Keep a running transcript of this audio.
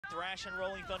Thrash and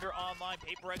Rolling Thunder online.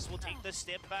 PRX will take the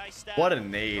step by step. What a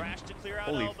nade.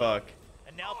 Holy fuck.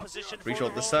 And now position Breach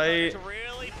ult the site. site.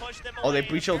 Oh, they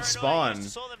breach ult spawn.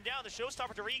 The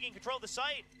showstopper to regain control of the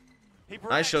site.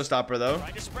 Nice showstopper though.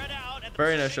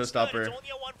 Very nice showstopper. It's only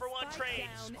a 1-for-1 trade.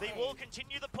 They will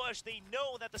continue the push. They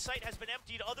know that the site has been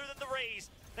emptied other than the Raze,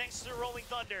 thanks to Rolling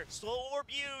Thunder. Slow orb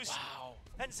used. Wow.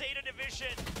 And Zeta Division.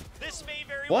 This may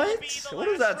very well be the what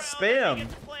is that spam? they get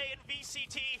to play in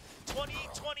VCT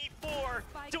 2024,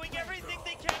 doing everything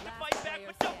they can to fight back,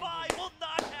 but Defy will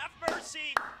not have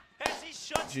mercy as he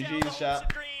shuts down the hopes and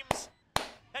dreams.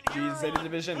 And GG's Zeta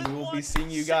Division. We will be seeing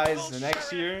you guys the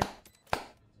next year.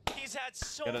 Had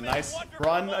so got a nice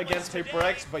run against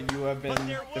PRX, but you have been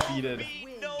defeated.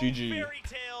 GG.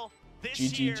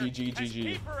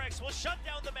 GG. PRX will shut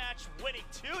down the match, winning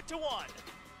 2-1.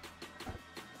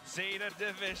 Zeta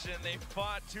Division, they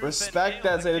fought to respect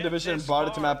that Zeta Division brought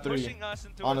it to map 3.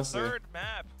 Honestly,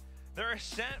 map. Their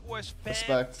ascent was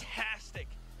respect. Fantastic.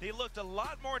 They looked a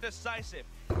lot more decisive.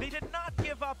 They did not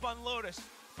give up on Lotus,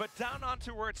 but down on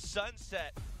towards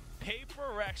Sunset.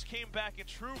 PRX came back in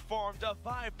true form.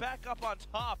 Defy back up on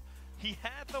top. He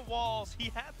had the walls,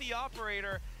 he had the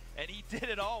operator, and he did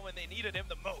it all when they needed him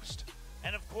the most.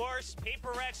 And of course,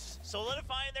 PRX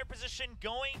solidifying their position,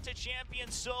 going to champion.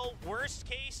 So worst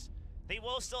case, they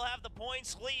will still have the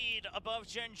points lead above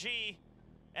Gen G,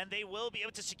 and they will be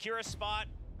able to secure a spot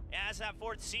as that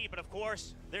 4th seed. But of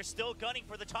course, they're still gunning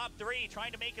for the top 3,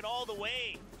 trying to make it all the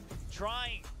way,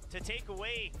 trying to take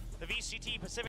away the VCT Pacific